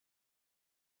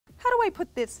How do I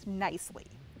put this nicely?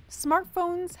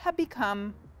 Smartphones have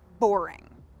become boring.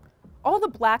 All the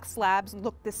black slabs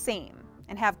look the same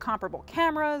and have comparable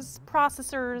cameras,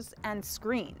 processors, and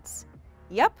screens.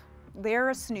 Yep, they're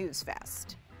a snooze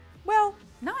fest. Well,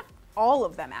 not all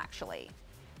of them actually.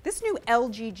 This new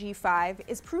LG G5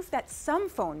 is proof that some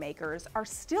phone makers are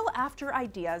still after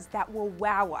ideas that will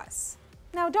wow us.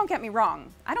 Now, don't get me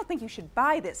wrong, I don't think you should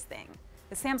buy this thing.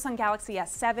 The Samsung Galaxy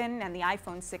S7 and the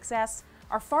iPhone 6s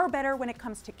are far better when it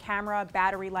comes to camera,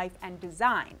 battery life, and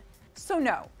design. So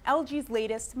no, LG's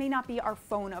latest may not be our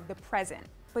phone of the present,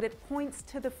 but it points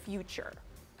to the future.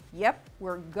 Yep,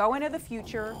 we're going to the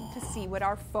future to see what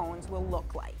our phones will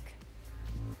look like.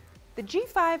 The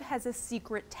G5 has a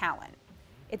secret talent.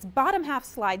 Its bottom half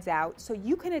slides out so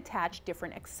you can attach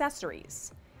different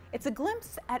accessories. It's a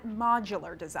glimpse at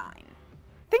modular design.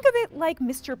 Think of it like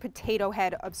Mr. Potato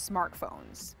Head of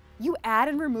smartphones. You add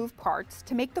and remove parts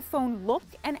to make the phone look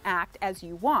and act as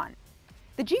you want.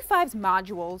 The G5's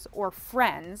modules, or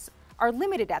friends, are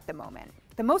limited at the moment.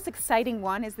 The most exciting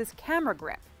one is this camera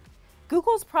grip.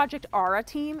 Google's Project Aura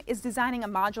team is designing a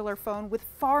modular phone with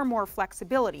far more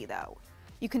flexibility though.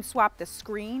 You can swap the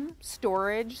screen,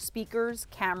 storage, speakers,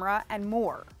 camera, and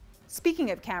more.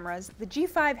 Speaking of cameras, the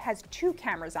G5 has 2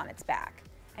 cameras on its back.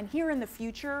 And here in the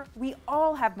future, we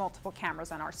all have multiple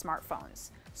cameras on our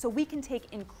smartphones, so we can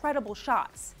take incredible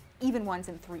shots, even ones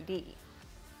in 3D.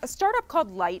 A startup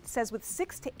called Light says with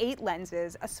 6 to 8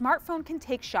 lenses, a smartphone can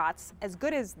take shots as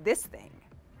good as this thing.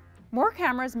 More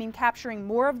cameras mean capturing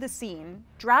more of the scene,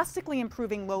 drastically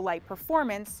improving low-light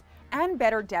performance, and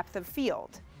better depth of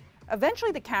field.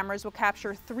 Eventually, the cameras will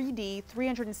capture 3D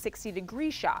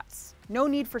 360-degree shots. No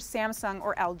need for Samsung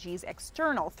or LG's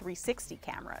external 360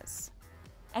 cameras.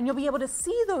 And you'll be able to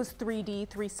see those 3D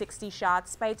 360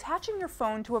 shots by attaching your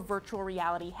phone to a virtual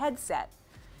reality headset,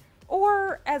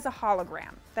 or as a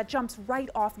hologram that jumps right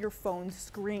off your phone's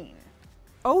screen.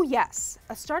 Oh yes,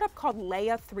 a startup called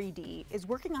Leia 3D is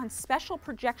working on special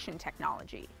projection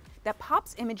technology that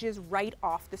pops images right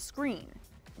off the screen.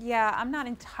 Yeah, I'm not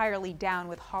entirely down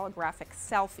with holographic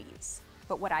selfies,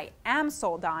 but what I am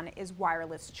sold on is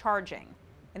wireless charging.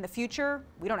 In the future,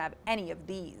 we don't have any of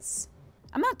these.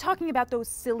 I'm not talking about those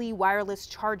silly wireless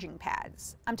charging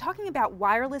pads. I'm talking about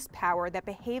wireless power that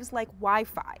behaves like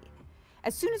Wi-Fi.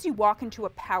 As soon as you walk into a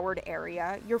powered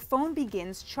area, your phone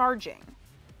begins charging.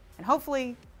 And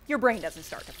hopefully, your brain doesn't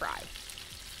start to fry.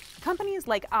 Companies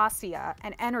like Asia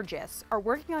and Energous are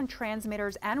working on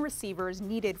transmitters and receivers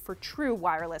needed for true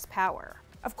wireless power.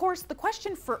 Of course, the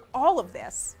question for all of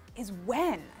this is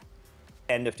when?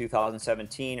 End of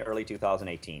 2017, early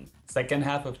 2018. Second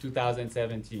half of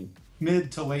 2017.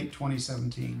 Mid to late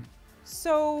 2017.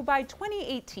 So by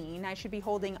 2018, I should be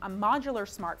holding a modular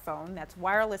smartphone that's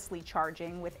wirelessly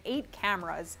charging with 8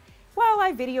 cameras while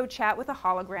I video chat with a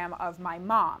hologram of my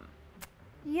mom.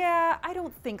 Yeah, I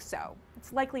don't think so.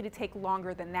 It's likely to take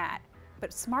longer than that.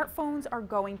 But smartphones are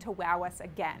going to wow us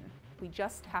again. We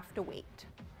just have to wait.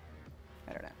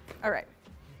 I don't know. All right.